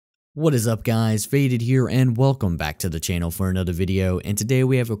What is up guys, Faded here and welcome back to the channel for another video, and today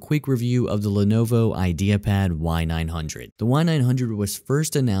we have a quick review of the Lenovo Ideapad Y900. The Y900 was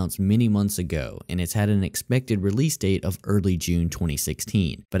first announced many months ago and it's had an expected release date of early June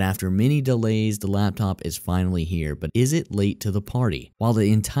 2016. But after many delays, the laptop is finally here, but is it late to the party? While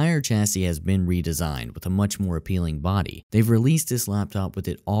the entire chassis has been redesigned with a much more appealing body, they've released this laptop with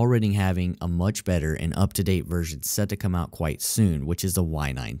it already having a much better and up-to-date version set to come out quite soon, which is the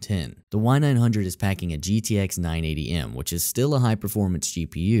Y910. The Y900 is packing a GTX 980M, which is still a high-performance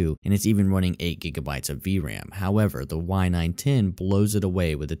GPU, and it's even running 8GB of VRAM. However, the Y910 blows it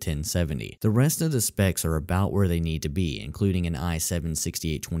away with a 1070. The rest of the specs are about where they need to be, including an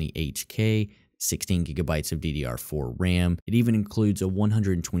i7-6820HK, 16GB of DDR4 RAM. It even includes a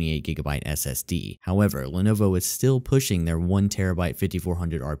 128GB SSD. However, Lenovo is still pushing their 1TB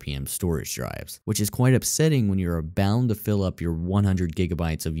 5400 RPM storage drives, which is quite upsetting when you're bound to fill up your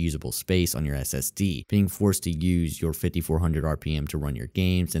 100GB of usable space on your SSD, being forced to use your 5400 RPM to run your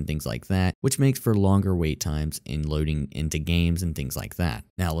games and things like that, which makes for longer wait times in loading into games and things like that.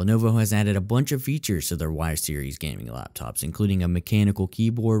 Now, Lenovo has added a bunch of features to their Y series gaming laptops, including a mechanical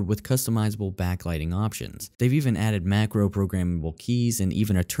keyboard with customizable backlighting options. They've even added macro programmable keys and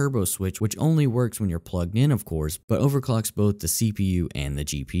even a turbo switch, which only works when you're plugged in, of course, but overclocks both the CPU and the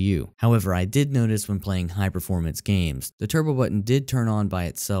GPU. However, I did notice when playing high-performance games, the turbo button did turn on by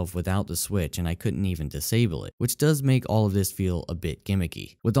itself without the switch, and I couldn't even disable it, which does make all of this feel a bit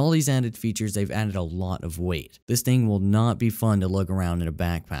gimmicky. With all these added features, they've added a lot of weight. This thing will not be fun to lug around in a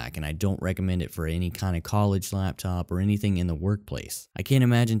backpack, and I don't recommend it for any kind of college laptop or anything in the workplace. I can't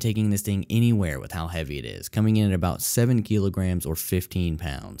imagine taking this thing anywhere with how heavy it is, coming in at about 7 kilograms or 15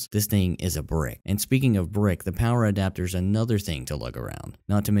 pounds. This thing is a brick. And speaking of brick, the power adapter is another thing to lug around.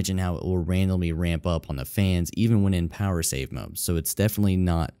 Not to mention how it will randomly ramp up on the fans even when in power save mode, so it's definitely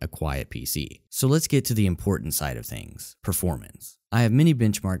not a quiet PC. So let's get to the important side of things, performance. I have many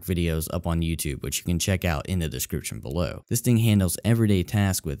benchmark videos up on YouTube, which you can check out in the description below. This thing handles everyday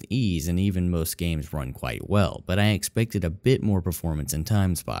tasks with ease, and even most games run quite well, but I expected a bit more performance in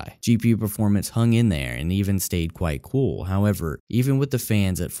Time Spy. GPU performance hung in there and even stayed quite cool. However, even with the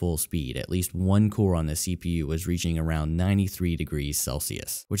fans at full speed, at least one core on the CPU was reaching around 93 degrees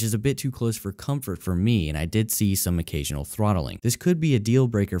Celsius, which is a bit too close for comfort for me, and I did see some occasional throttling. This could be a deal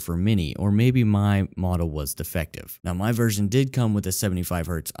breaker for many, or maybe my model was defective. Now, my version did come with a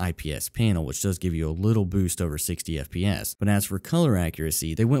 75Hz IPS panel, which does give you a little boost over 60 FPS, but as for color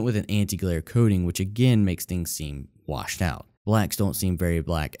accuracy, they went with an anti-glare coating, which again makes things seem washed out. Blacks don't seem very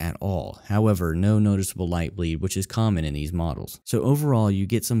black at all. However, no noticeable light bleed, which is common in these models. So overall, you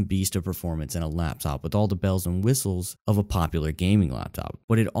get some beast of performance in a laptop with all the bells and whistles of a popular gaming laptop,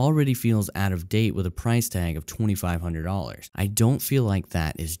 but it already feels out of date with a price tag of $2,500. I don't feel like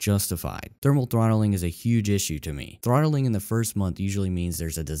that is justified. Thermal throttling is a huge issue to me. Throttling in the first month usually means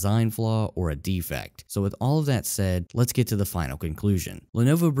there's a design flaw or a defect. So with all of that said, let's get to the final conclusion.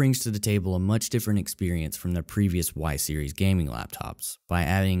 Lenovo brings to the table a much different experience from the previous Y series gaming laptops by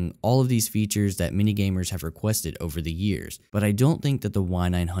adding all of these features that many gamers have requested over the years, but I don't think that the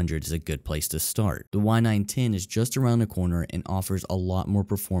Y900 is a good place to start. The Y910 is just around the corner and offers a lot more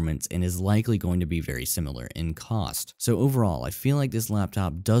performance and is likely going to be very similar in cost. So overall, I feel like this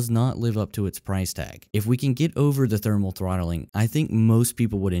laptop does not live up to its price tag. If we can get over the thermal throttling, I think most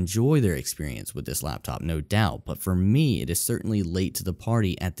people would enjoy their experience with this laptop, no doubt, but for me, it is certainly late to the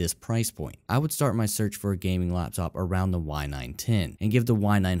party at this price point. I would start my search for a gaming laptop around the Y910 and give the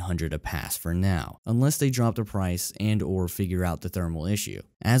Y900 a pass for now, unless they drop the price and or figure out the thermal issue.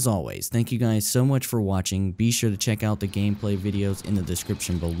 As always, thank you guys so much for watching. Be sure to check out the gameplay videos in the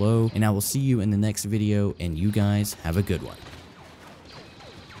description below, and I will see you in the next video, and you guys have a good one.